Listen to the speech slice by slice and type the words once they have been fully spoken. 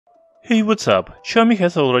Hey, what's up? Xiaomi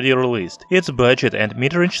has already released its budget and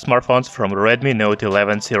mid-range smartphones from Redmi Note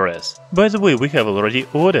 11 series. By the way, we have already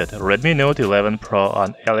ordered Redmi Note 11 Pro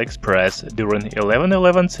on Aliexpress during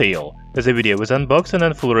 11/11 sale. The video with unboxing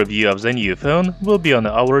and full review of the new phone will be on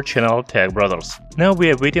our channel Tech Brothers. Now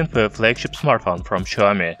we are waiting for a flagship smartphone from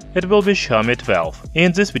Xiaomi. It will be Xiaomi 12.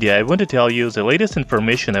 In this video I want to tell you the latest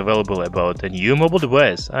information available about the new mobile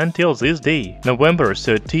device until this day, November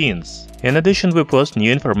 13th. In addition, we post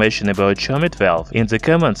new information about Xiaomi 12 in the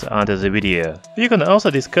comments under the video. You can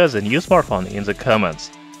also discuss the new smartphone in the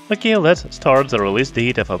comments. Okay, let's start the release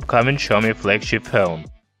date of upcoming Xiaomi flagship phone.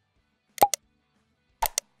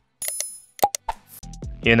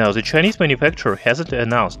 You know, the Chinese manufacturer hasn't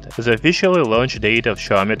announced the official launch date of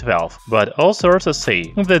Xiaomi 12, but all sources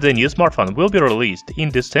say that the new smartphone will be released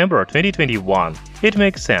in December 2021. It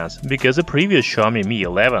makes sense, because the previous Xiaomi Mi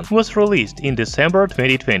 11 was released in December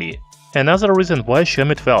 2020. Another reason why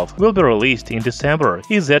Xiaomi 12 will be released in December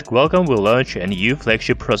is that Qualcomm will launch a new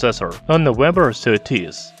flagship processor on November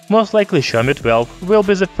 30th. Most likely Xiaomi 12 will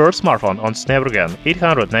be the first smartphone on Snapdragon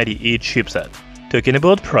 898 chipset. Talking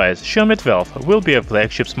about price, Xiaomi 12 will be a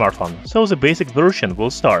flagship smartphone, so the basic version will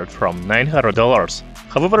start from $900.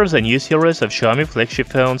 However, the new series of Xiaomi flagship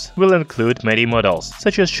phones will include many models,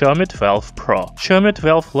 such as Xiaomi 12 Pro, Xiaomi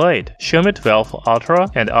 12 Lite, Xiaomi 12 Ultra,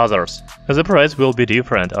 and others. The price will be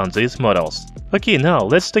different on these models. Okay, now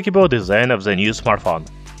let's talk about design of the new smartphone.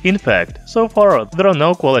 In fact, so far there are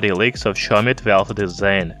no quality leaks of Xiaomi 12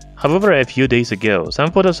 design. However, a few days ago,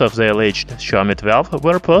 some photos of the alleged Xiaomi 12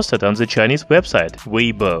 were posted on the Chinese website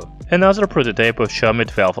Weibo. Another prototype of Xiaomi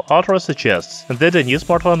 12 Ultra suggests that the new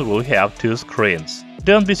smartphone will have two screens.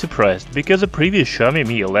 Don't be surprised, because the previous Xiaomi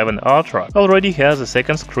Mi 11 Ultra already has a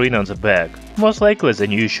second screen on the back. Most likely the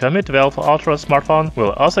new Xiaomi 12 Ultra smartphone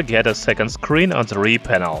will also get a second screen on the rear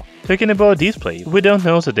panel. Talking about display, we don't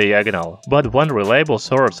know the diagonal, but one reliable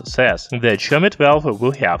source says that Xiaomi 12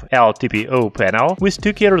 will have LTPO panel with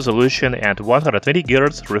 2K resolution and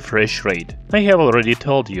 120Hz refresh rate. I have already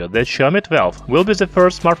told you that Xiaomi 12 will be the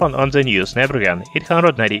first smartphone on the new Snapdragon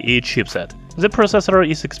 898 chipset. The processor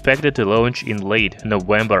is expected to launch in late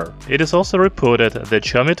November. It is also reported that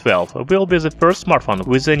Xiaomi 12 will be the first smartphone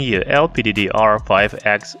with the new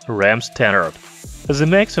LPDDR5X RAM standard. The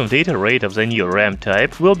maximum data rate of the new RAM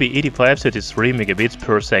type will be 8533 megabits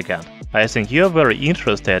per second. I think you are very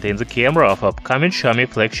interested in the camera of upcoming Xiaomi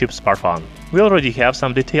flagship smartphone. We already have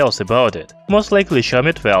some details about it. Most likely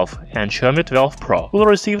Xiaomi 12 and Xiaomi 12 Pro will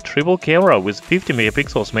receive triple camera with 50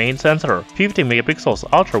 megapixels main sensor, 50 megapixels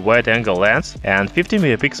ultra-wide-angle lens, and 50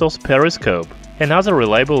 megapixels periscope. Another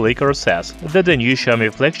reliable leaker says that the new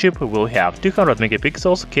Xiaomi flagship will have 200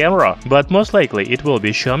 megapixels camera, but most likely it will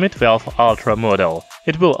be Xiaomi 12 Ultra model.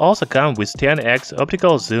 It will also come with 10x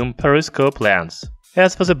optical zoom periscope lens.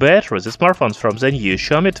 As for the battery, the smartphones from the new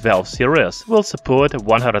Xiaomi 12 series will support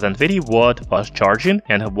 120-watt fast charging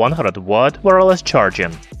and 100-watt wireless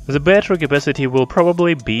charging. The battery capacity will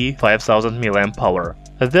probably be 5000 mAh.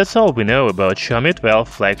 That's all we know about Xiaomi 12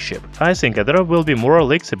 flagship. I think there will be more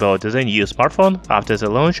leaks about the new smartphone after the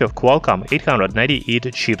launch of Qualcomm 898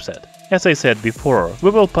 chipset. As I said before,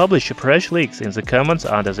 we will publish fresh leaks in the comments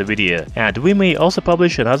under the video, and we may also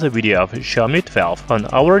publish another video of Xiaomi 12 on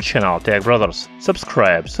our channel Tech Brothers.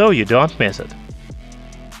 Subscribe so you don't miss it.